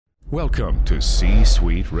Welcome to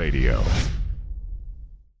C-Suite Radio.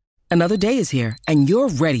 Another day is here, and you're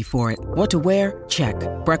ready for it. What to wear? Check.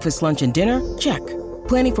 Breakfast, lunch, and dinner? Check.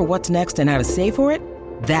 Planning for what's next and how to save for it?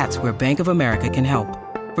 That's where Bank of America can help.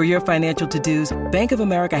 For your financial to-dos, Bank of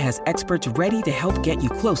America has experts ready to help get you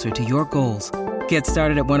closer to your goals. Get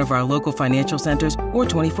started at one of our local financial centers or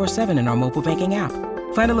 24/7 in our mobile banking app.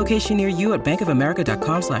 Find a location near you at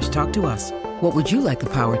bankofamerica.com/talktous. What would you like the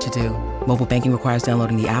power to do? Mobile banking requires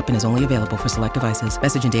downloading the app and is only available for select devices.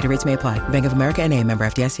 Message and data rates may apply. Bank of America N.A., member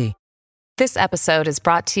FDIC. This episode is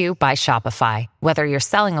brought to you by Shopify. Whether you're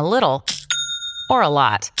selling a little or a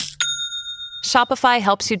lot, Shopify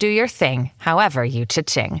helps you do your thing, however you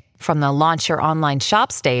cha-ching. From the launch your online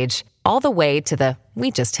shop stage, all the way to the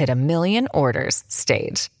we just hit 1 million orders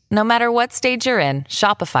stage. No matter what stage you're in,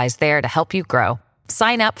 Shopify's there to help you grow.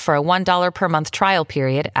 Sign up for a $1 per month trial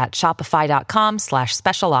period at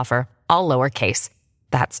shopify.com/special offer, all lowercase.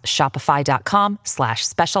 That's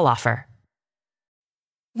shopify.com/special offer.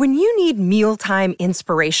 When you need mealtime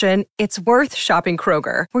inspiration, it's worth shopping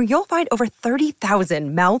Kroger, where you'll find over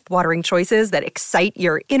 30,000 mouth-watering choices that excite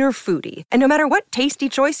your inner foodie. And no matter what tasty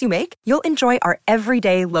choice you make, you'll enjoy our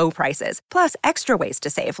everyday low prices, plus extra ways to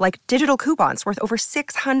save, like digital coupons worth over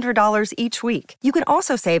 $600 each week. You can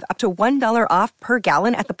also save up to $1 off per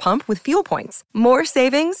gallon at the pump with fuel points. More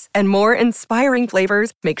savings and more inspiring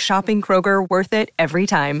flavors make shopping Kroger worth it every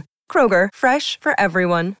time. Kroger, fresh for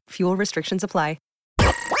everyone. Fuel restrictions apply.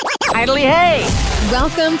 Idly hey!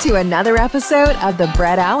 Welcome to another episode of The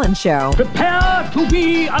Brett Allan Show. Prepare to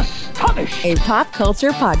be astonished! A pop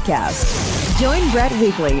culture podcast. Join Brett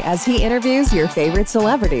weekly as he interviews your favorite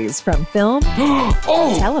celebrities from film,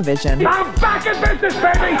 television, I'm back in business,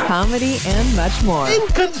 baby! comedy, and much more.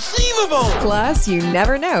 Inconceivable! Plus, you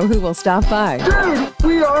never know who will stop by. Dude,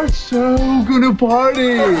 we are so gonna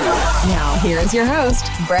party! Now, here is your host,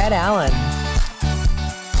 Brett Allan.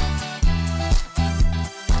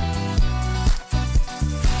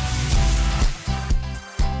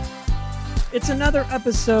 It's another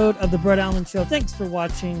episode of The Brett Allan Show. Thanks for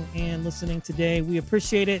watching and listening today. We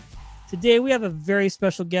appreciate it. Today, we have a very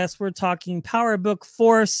special guest. We're talking Power Book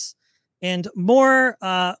Force and more.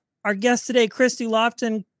 Our guest today, Kris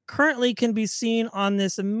Lofton, currently can be seen on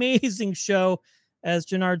this amazing show as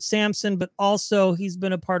Jannard Sampson, but also he's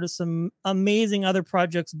been a part of some amazing other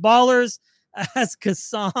projects. Ballers as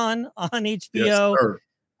Kassan on HBO.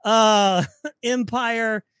 Yes,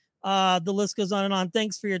 Empire. The list goes on and on.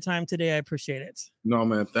 Thanks for your time today. I appreciate it. No,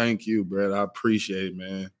 man. Thank you, Brett. I appreciate it,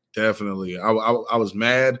 man. Definitely. I was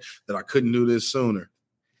mad that I couldn't do this sooner.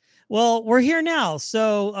 Well, we're here now.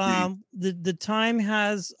 So the time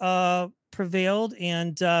has prevailed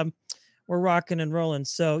and we're rocking and rolling.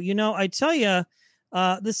 So, I tell you,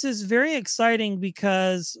 this is very exciting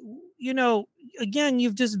because, again,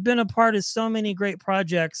 you've just been a part of so many great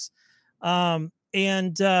projects.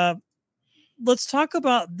 Let's talk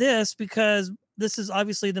about this because this is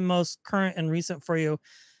obviously the most current and recent for you.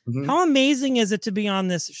 Mm-hmm. How amazing is it to be on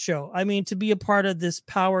this show? I mean, to be a part of this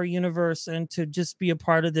Power universe and to just be a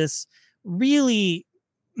part of this really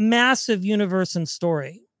massive universe and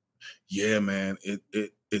story. Yeah, man.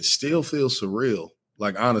 It still feels surreal.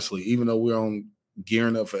 Like, honestly, even though we're on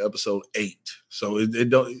gearing up for episode 8. So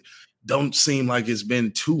it don't seem like it's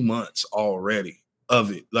been 2 months already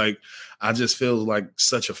of it. Like, I just feel like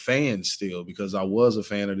such a fan still because I was a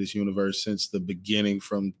fan of this universe since the beginning,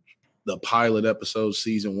 from the pilot episode,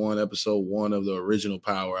 season 1, episode 1 of the original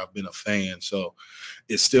Power. I've been a fan. So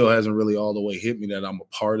it still hasn't really all the way hit me that I'm a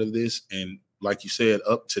part of this. And like you said,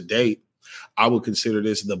 up to date, I would consider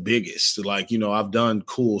this the biggest. Like, I've done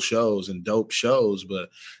cool shows and dope shows, but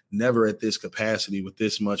never at this capacity with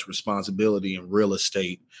this much responsibility and real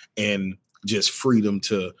estate and just freedom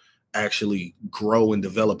to actually grow and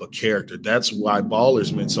develop a character. That's why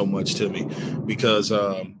Ballers meant so much to me, because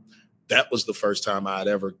that was the first time I had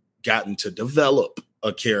ever gotten to develop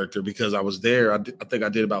a character, because I was there. I think I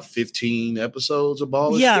did about 15 episodes of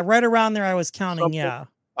Ballers. Yeah, right around there I was counting.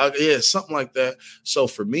 Something like that. So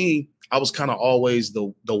for me, I was kind of always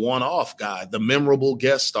the one-off guy, the memorable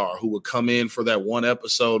guest star who would come in for that one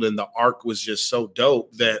episode, and the arc was just so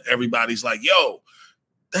dope that everybody's like, yo,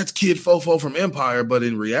 that's Kid Fofo from Empire, but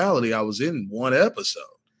in reality, I was in one episode.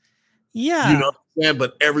 Yeah. You know what I'm saying?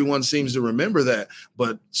 But everyone seems to remember that.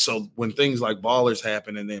 But so when things like Ballers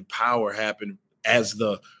happen and then Power happened as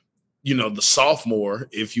the sophomore,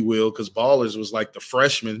 if you will, because Ballers was like the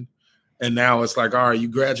freshman, and now it's like, all right, you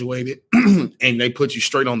graduated and they put you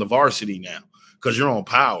straight on the varsity now because you're on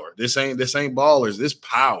Power. This ain't Ballers, this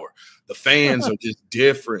Power. The fans are just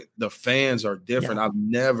different. The fans are different.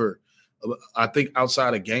 Yeah. I think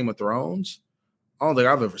outside of Game of Thrones, I don't think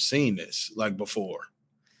I've ever seen this like before.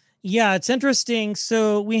 Yeah, it's interesting.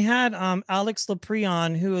 So we had Alex Lepre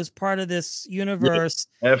on, who is part of this universe.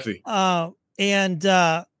 Yeah, Effie. And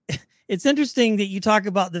it's interesting that you talk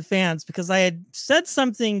about the fans, because I had said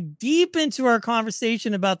something deep into our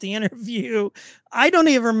conversation about the interview. I don't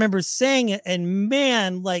even remember saying it. And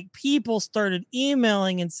man, like, people started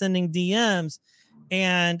emailing and sending DMs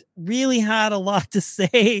and really had a lot to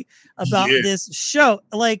say about this show.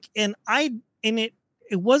 Like, it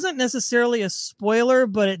wasn't necessarily a spoiler,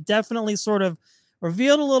 but it definitely sort of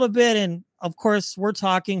revealed a little bit. And of course, we're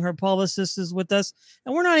talking, her publicist is with us,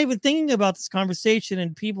 and we're not even thinking about this conversation.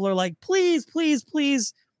 And people are like, please, please,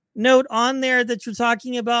 please note on there that you're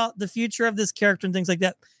talking about the future of this character and things like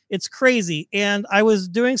that. It's crazy. And I was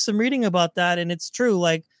doing some reading about that, and it's true.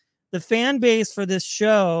 Like, the fan base for this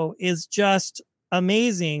show is just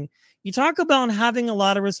amazing. You talk about having a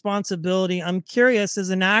lot of responsibility. I'm curious, as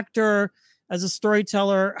an actor, as a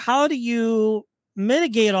storyteller, how do you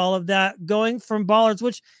mitigate all of that going from Ballers,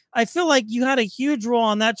 which I feel like you had a huge role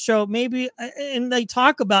on that show, maybe, and they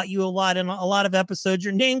talk about you a lot in a lot of episodes.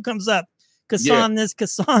 Your name comes up, Kassan this,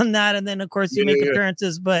 Kassan that, and then of course you make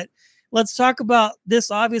appearances. But let's talk about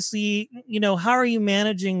this. Obviously, how are you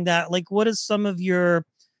managing that? Like, what is some of your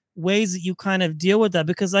ways that you kind of deal with that?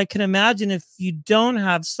 Because I can imagine if you don't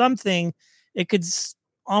have something, it could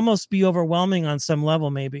almost be overwhelming on some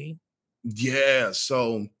level, maybe. Yeah.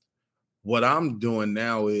 So what I'm doing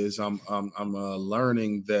now is I'm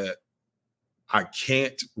learning that I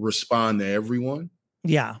can't respond to everyone.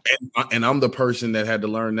 Yeah. And I'm the person that had to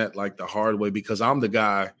learn that like the hard way, because I'm the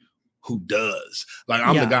guy who does. Like,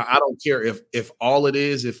 I'm the guy. I don't care if all it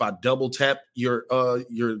is, if I double tap your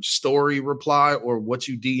story reply or what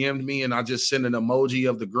you DM'd me and I just send an emoji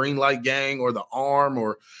of the green light gang or the arm,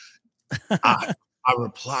 or I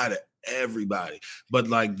reply to everybody. But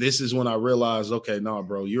like, this is when I realized, okay, no,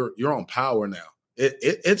 bro, you're on Power now.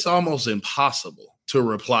 It's almost impossible to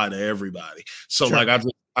reply to everybody. So like,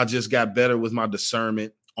 I just got better with my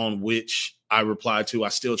discernment on which I reply to. I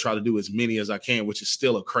still try to do as many as I can, which is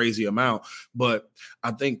still a crazy amount. But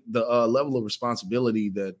I think the level of responsibility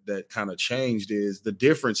that kind of changed is, the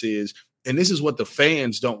difference is, and this is what the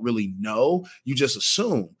fans don't really know, you just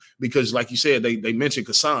assume, because like you said, they mention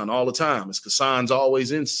Kassan all the time. It's Kassan's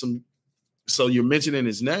always in some. So you're mentioning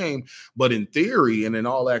his name, but in theory and in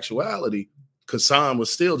all actuality, Kassan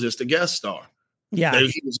was still just a guest star. Yeah.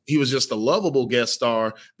 He was just a lovable guest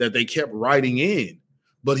star that they kept writing in,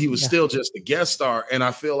 but he was still just a guest star. And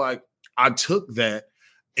I feel like I took that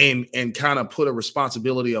and kind of put a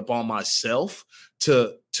responsibility upon myself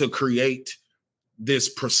to create this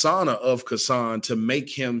persona of Kassan, to make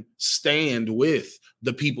him stand with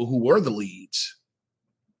the people who were the leads,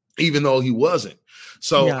 even though he wasn't.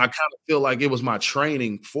 So I kind of feel like it was my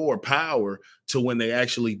training for Power to when they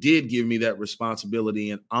actually did give me that responsibility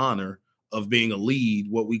and honor of being a lead,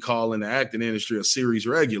 what we call in the acting industry a series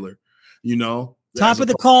regular, top of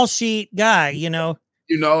the call sheet guy, You know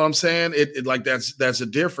what I'm saying? It like that's a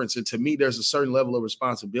difference. And to me, there's a certain level of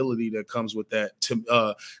responsibility that comes with that.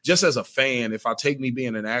 To just as a fan, if I take me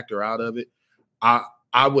being an actor out of it,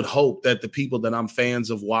 I would hope that the people that I'm fans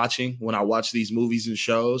of watching, when I watch these movies and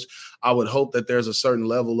shows, I would hope that there's a certain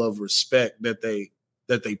level of respect that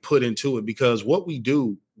they put into it, because what we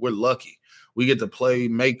do, we're lucky. We get to play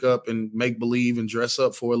makeup and make believe and dress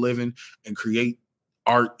up for a living and create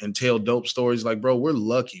art and tell dope stories. Like, bro, we're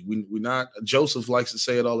lucky. We're not, Joseph likes to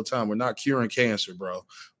say it all the time, we're not curing cancer, bro.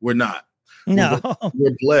 We're not. No.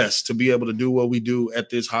 We're blessed to be able to do what we do at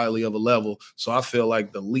this highly of a level. So I feel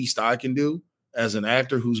like the least I can do as an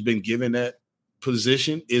actor who's been given that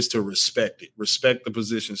position is to respect the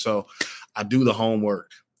position. So I do the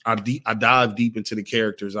homework. I dive deep into the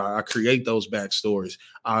characters. I create those backstories.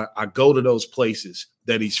 I go to those places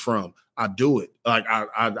that he's from. I do it. Like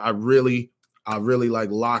I really like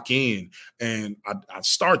lock in, and I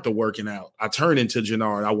start the working out. I turn into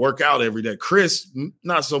Jannard. I work out every day. Kris,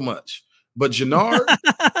 not so much, but Jannard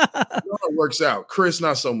works out. Kris,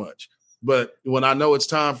 not so much. But when I know it's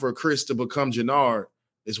time for Kris to become Jannard,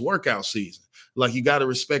 it's workout season. Like, you got to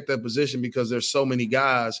respect that position, because there's so many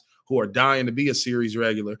guys who are dying to be a series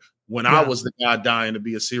regular. When I was the guy dying to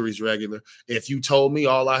be a series regular, if you told me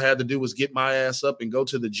all I had to do was get my ass up and go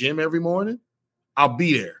to the gym every morning, I'll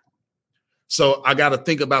be there. So I got to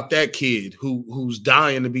think about that kid who's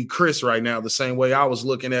dying to be Kris right now, the same way I was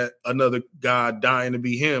looking at another guy dying to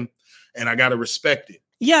be him, and I got to respect it.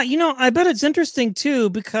 Yeah, I bet it's interesting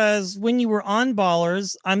too, because when you were on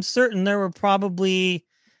Ballers, I'm certain there were probably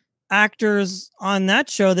actors on that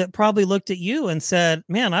show that probably looked at you and said,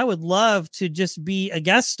 man, I would love to just be a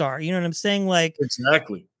guest star. You know what I'm saying? Like,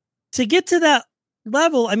 exactly. To get to that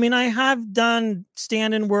level, I mean, I have done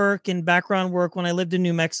stand-in work and background work when I lived in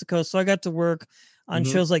New Mexico. So I got to work on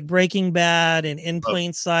Mhm. shows like Breaking Bad and In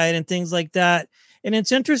Plain Sight and things like that. And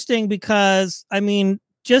it's interesting because, I mean,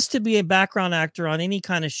 just to be a background actor on any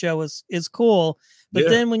kind of show is cool. But Yeah.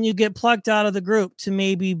 then when you get plucked out of the group to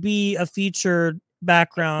maybe be a featured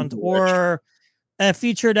background or a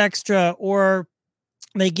featured extra, or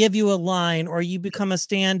they give you a line or you become a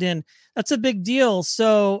stand-in, that's a big deal.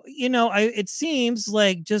 So, it seems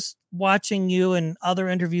like just watching you and other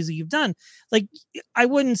interviews that you've done, like, I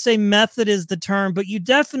wouldn't say method is the term, but you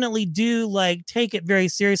definitely do like take it very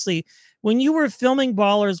seriously. When you were filming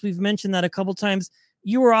Ballers, we've mentioned that a couple times,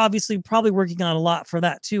 you were obviously probably working on a lot for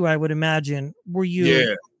that too, I would imagine. Were you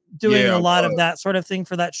Yeah. doing Yeah. a lot of that sort of thing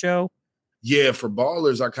for that show? Yeah, for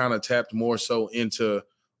Ballers, I kind of tapped more so into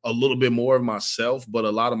a little bit more of myself, but a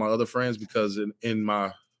lot of my other friends, because in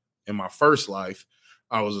my first life,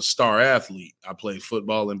 I was a star athlete. I played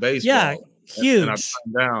football and Yeah, baseball, and huge.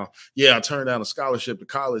 I turned down a scholarship to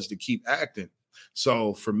college to keep acting.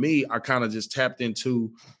 So for me, I kind of just tapped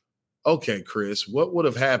into, okay, Kris, what would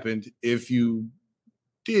have happened if you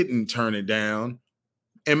didn't turn it down,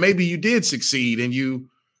 and maybe you did succeed, and you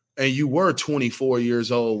were 24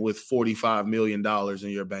 years old with $45 million in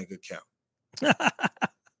your bank account.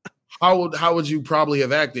 How would you probably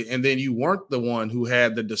have acted? And then you weren't the one who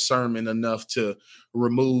had the discernment enough to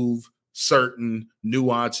remove certain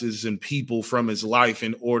nuances and people from his life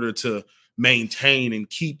in order to maintain and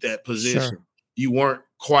keep that position. Sure. You weren't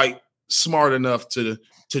quite smart enough to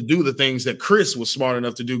do the things that Kris was smart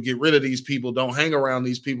enough to do. Get rid of these people. Don't hang around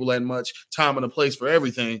these people that much. Time and a place for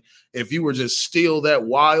everything. If you were just still that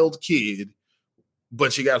wild kid,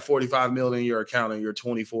 but you got 45 million in your account and you're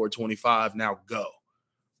 24, 25, now go.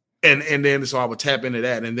 And then so I would tap into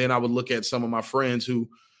that. And then I would look at some of my friends who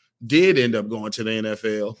did end up going to the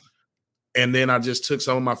NFL. And then I just took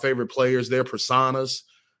some of my favorite players, their personas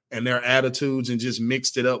and their attitudes, and just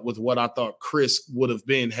mixed it up with what I thought Kris would have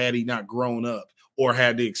been had he not grown up or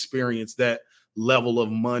had to experience that level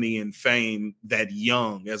of money and fame that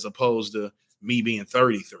young, as opposed to me being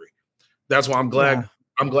 33. That's why I'm glad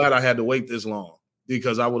I had to wait this long,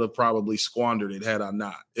 because I would have probably squandered it had I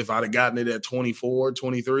not. If I'd have gotten it at 24,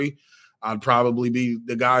 23, I'd probably be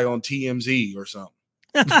the guy on TMZ or something.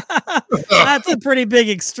 That's a pretty big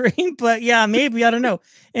extreme, but yeah, maybe, I don't know.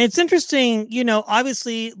 And it's interesting,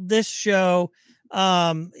 obviously this show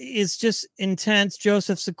is just intense.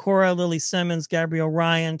 Joseph Sikora, Lily Simmons, Gabrielle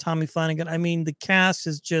Ryan, Tommy Flanagan. I mean, the cast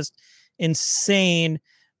is just insane.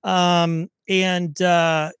 It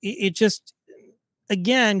just,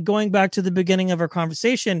 again, going back to the beginning of our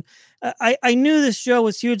conversation, I knew this show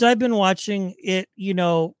was huge. I've been watching it,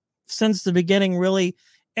 since the beginning, really.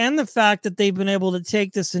 And the fact that they've been able to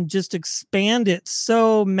take this and just expand it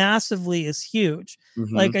so massively is huge.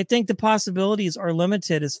 Mm-hmm. Like, I think the possibilities are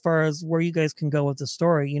limited as far as where you guys can go with the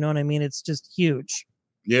story. You know what I mean? It's just huge.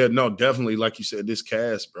 Yeah, no, definitely. Like you said, this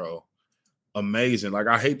cast, bro, amazing. Like,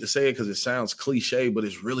 I hate to say it because it sounds cliche, but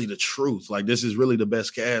it's really the truth. Like, this is really the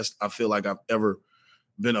best cast I feel like I've ever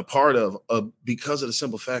been a part of, because of the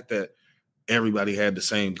simple fact that everybody had the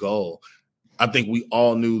same goal. I think we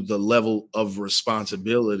all knew the level of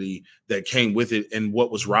responsibility that came with it and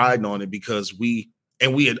what was riding on it, because we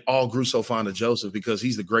had all grew so fond of Joseph because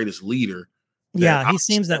he's the greatest leader. Yeah, he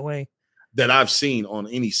seems that way. That I've seen on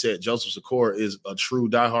any set. Joseph Sikora is a true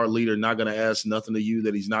diehard leader, not going to ask nothing to you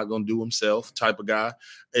that he's not going to do himself type of guy.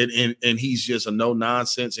 And he's just a no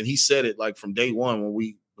nonsense. And he said it like from day one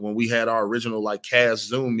when we had our original like cast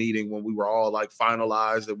Zoom meeting, when we were all like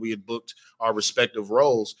finalized that we had booked our respective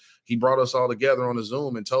roles. He brought us all together on a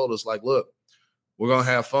Zoom and told us, like, look, we're going to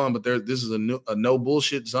have fun, but this is a no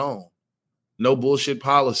bullshit zone, no bullshit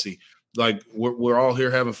policy. Like, we're all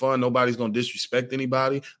here having fun. Nobody's going to disrespect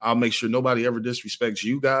anybody. I'll make sure nobody ever disrespects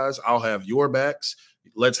you guys. I'll have your backs.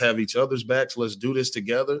 Let's have each other's backs. Let's do this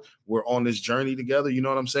together. We're on this journey together. You know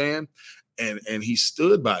what I'm saying? And he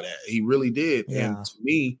stood by that. He really did. Yeah. And to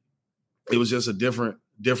me, it was just a different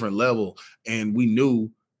level. And we knew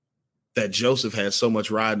that Joseph had so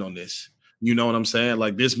much riding on this. You know what I'm saying?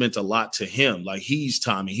 Like, this meant a lot to him. Like, he's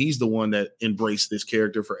Tommy. He's the one that embraced this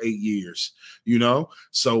character for 8 years,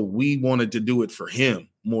 So we wanted to do it for him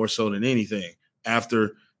more so than anything.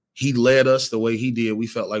 After he led us the way he did, we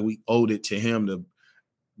felt like we owed it to him to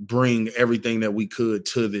bring everything that we could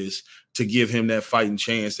to this, to give him that fighting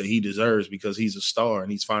chance that he deserves, because he's a star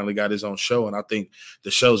and he's finally got his own show. And I think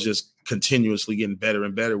the show's just continuously getting better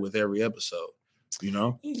and better with every episode,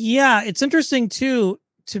 Yeah, it's interesting too,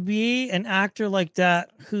 to be an actor like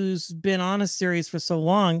that who's been on a series for so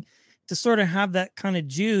long, to sort of have that kind of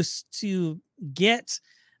juice to get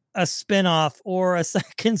a spinoff or a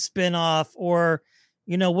second spinoff or,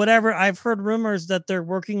 whatever. I've heard rumors that they're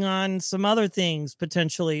working on some other things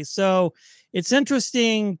potentially. So it's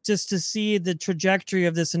interesting just to see the trajectory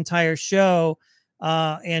of this entire show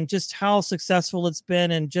and just how successful it's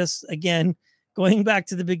been. And just, again, going back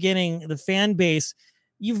to the beginning, the fan base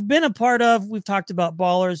you've been a part of. We've talked about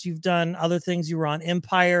Ballers. You've done other things. You were on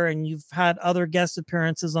Empire and you've had other guest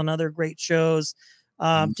appearances on other great shows.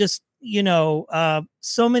 So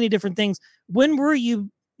many different things. When were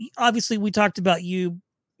you, obviously we talked about you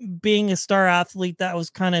being a star athlete. That was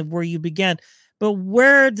kind of where you began, but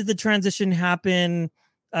where did the transition happen,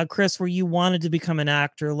 Kris, where you wanted to become an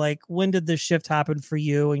actor? Like, when did the shift happen for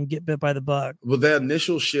you and get bit by the bug? Well, that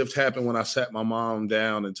initial shift happened when I sat my mom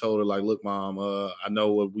down and told her, like, look, Mom, I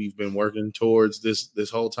know what we've been working towards this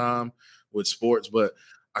whole time with sports, but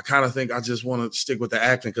I kind of think I just want to stick with the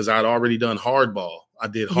acting because I'd already done hardball. I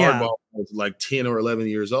did hardball when I was like 10 or 11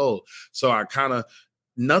 years old. So I kind of,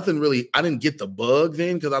 I didn't get the bug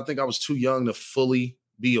then because I think I was too young to fully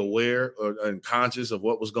be aware and conscious of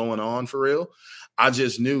what was going on for real. I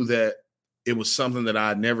just knew that it was something that I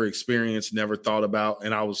had never experienced, never thought about.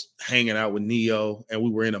 And I was hanging out with Neo and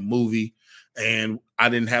we were in a movie and I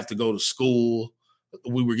didn't have to go to school.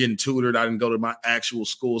 We were getting tutored. I didn't go to my actual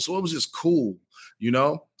school. So it was just cool,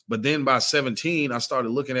 But then by 17, I started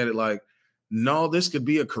looking at it like, no, this could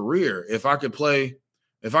be a career. If I could play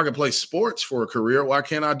sports for a career, why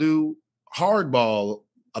can't I do hardball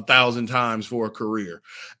 1,000 times for a career?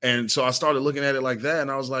 And so I started looking at it like that.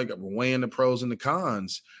 And I was like, weighing the pros and the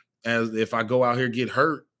cons. As if I go out here, get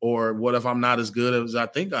hurt, or what if I'm not as good as I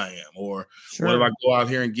think I am? Or what if I go out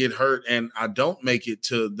here and get hurt and I don't make it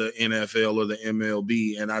to the NFL or the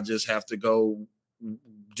MLB and I just have to go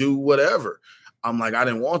do whatever? I'm like, I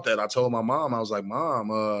didn't want that. I told my mom, I was like,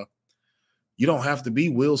 Mom, you don't have to be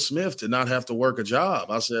Will Smith to not have to work a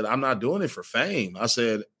job. I said, I'm not doing it for fame. I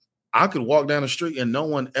said, I could walk down the street and no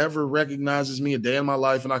one ever recognizes me a day in my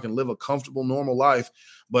life and I can live a comfortable, normal life,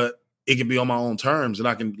 but it can be on my own terms and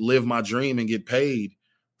I can live my dream and get paid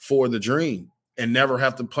for the dream and never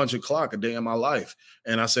have to punch a clock a day in my life.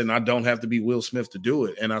 And I said, and I don't have to be Will Smith to do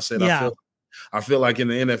it. And I said, I feel like in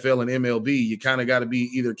the NFL and MLB, you kind of got to be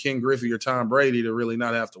either Ken Griffey or Tom Brady to really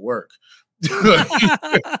not have to work.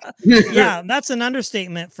 Yeah, that's an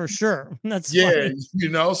understatement for sure. That's funny.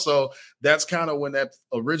 So that's kind of when that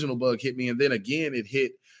original bug hit me. And then again, it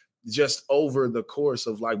hit just over the course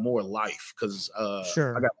of like more life. Cause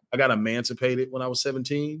I got emancipated when I was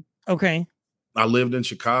 17. Okay. I lived in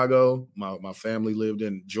Chicago. My family lived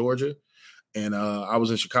in Georgia. And I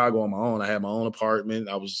was in Chicago on my own. I had my own apartment.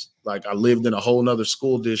 I lived in a whole nother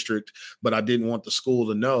school district, but I didn't want the school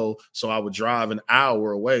to know. So I would drive an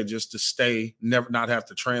hour away just to stay, not have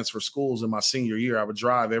to transfer schools. In my senior year, I would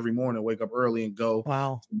drive every morning, wake up early and go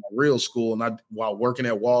to my real school. And while working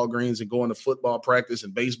at Walgreens and going to football practice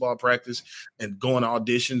and baseball practice and going to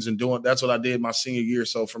auditions and that's what I did my senior year.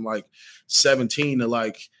 So from like 17 to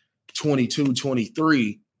like 22,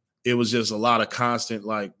 23, it was just a lot of constant,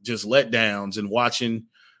 like just letdowns and watching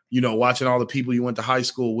all the people you went to high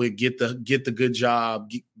school with get the good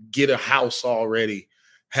job, get a house already,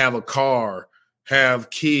 have a car,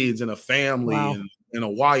 have kids and a family and a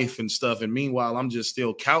wife and stuff. And meanwhile, I'm just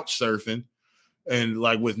still couch surfing and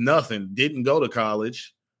like with nothing, didn't go to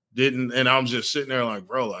college, and I'm just sitting there like,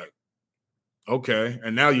 bro, like, okay.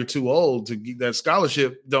 And now you're too old to get that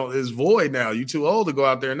scholarship is void now. You're too old to go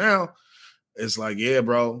out there now. It's like, yeah,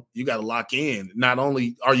 bro, you got to lock in. Not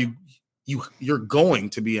only are you're going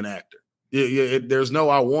to be an actor. There's no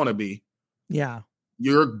I want to be. Yeah.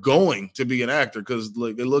 You're going to be an actor because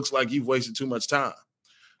it looks like you've wasted too much time.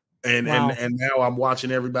 And now I'm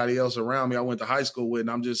watching everybody else around me I went to high school with,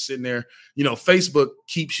 and I'm just sitting there. Facebook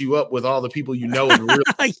keeps you up with all the people you know in real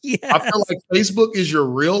life. Yes. I feel like Facebook is your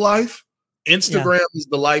real life. Instagram is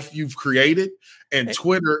the life you've created, and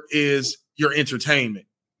Twitter is your entertainment.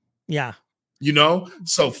 Yeah.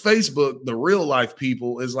 So Facebook, the real life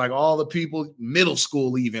people, is like all the people, middle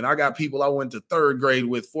school even. I got people I went to third grade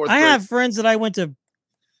with, fourth grade. I have friends that I went to,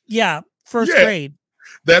 first grade.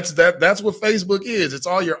 That's what Facebook is. It's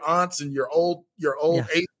all your aunts and your old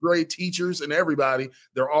 8th grade teachers and everybody.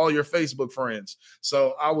 They're all your Facebook friends.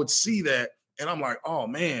 So I would see that and I'm like, oh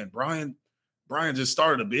man, Brian just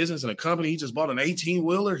started a business and a company. He just bought an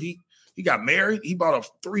 18-wheeler. He got married. He bought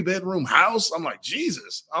a 3-bedroom house. I'm like,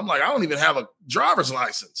 Jesus. I'm like, I don't even have a driver's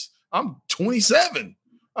license. I'm 27.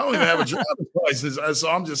 I don't even have a driver's license.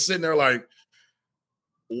 So I'm just sitting there like,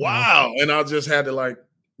 wow. And I just had to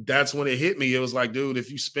that's when it hit me. It was like, dude,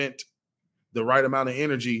 if you spent the right amount of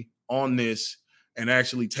energy on this and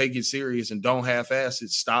actually take it serious and don't half-ass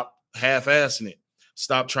it, stop half-assing it.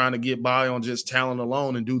 Stop trying to get by on just talent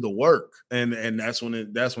alone and do the work. And that's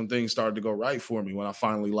when things started to go right for me, when I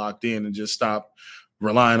finally locked in and just stopped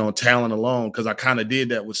relying on talent alone, because I kind of did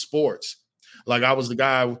that with sports. Like, I was the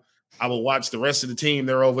guy, I would watch the rest of the team.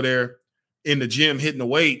 They're over there in the gym hitting the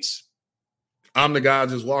weights. I'm the guy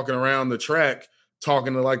just walking around the track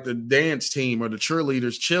talking to like the dance team or the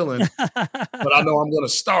cheerleaders chilling, but I know I'm going to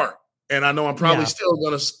start. And I know I'm probably still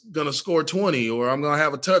gonna score 20, or I'm gonna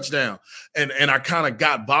have a touchdown. And I kind of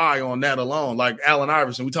got by on that alone. Like Allen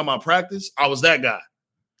Iverson, we talking about practice. I was that guy.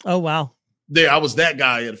 Oh wow. I was that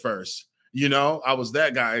guy at first. I was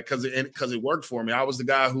that guy because it worked for me. I was the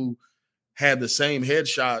guy who had the same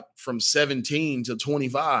headshot from 17 to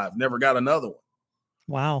 25, never got another one.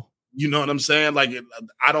 Wow. You know what I'm saying? Like,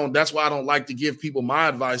 that's why I don't like to give people my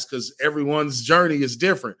advice, because everyone's journey is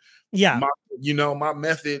different. Yeah. My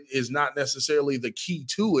method is not necessarily the key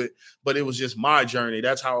to it, but it was just my journey.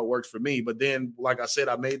 That's how it worked for me. But then, like I said,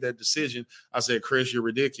 I made that decision. I said, Kris, you're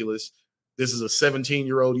ridiculous. This is a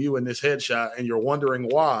 17-year-old you in this headshot, and you're wondering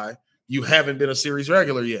why you haven't been a series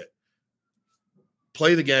regular yet.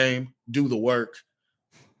 Play the game, do the work.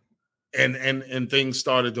 And things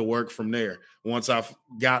started to work from there. Once I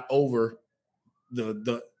got over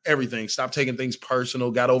the everything, stopped taking things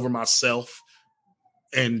personal, got over myself,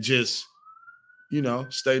 and just,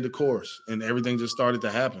 stayed the course, and everything just started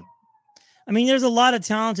to happen. I mean, there's a lot of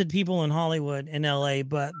talented people in Hollywood and LA,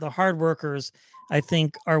 but the hard workers, I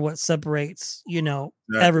think, are what separates, exactly,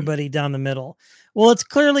 everybody down the middle. Well, it's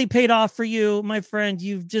clearly paid off for you, my friend.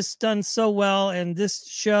 You've just done so well, and this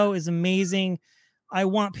show is amazing. I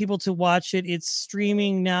want people to watch it. It's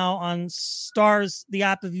streaming now on Stars, the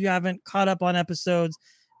app. If you haven't caught up on episodes,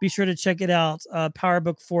 be sure to check it out. Power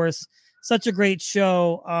Book Force. Such a great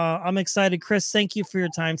show. I'm excited. Kris, thank you for your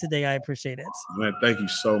time today. I appreciate it. Man, thank you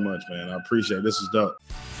so much, man. I appreciate it. This is dope.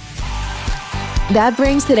 That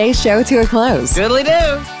brings today's show to a close. Goodly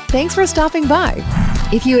do. Thanks for stopping by.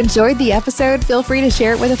 If you enjoyed the episode, feel free to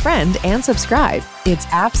share it with a friend and subscribe. It's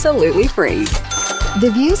absolutely free.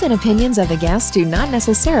 The views and opinions of the guests do not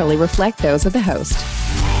necessarily reflect those of the host.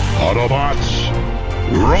 Autobots,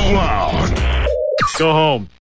 roll out. Go home.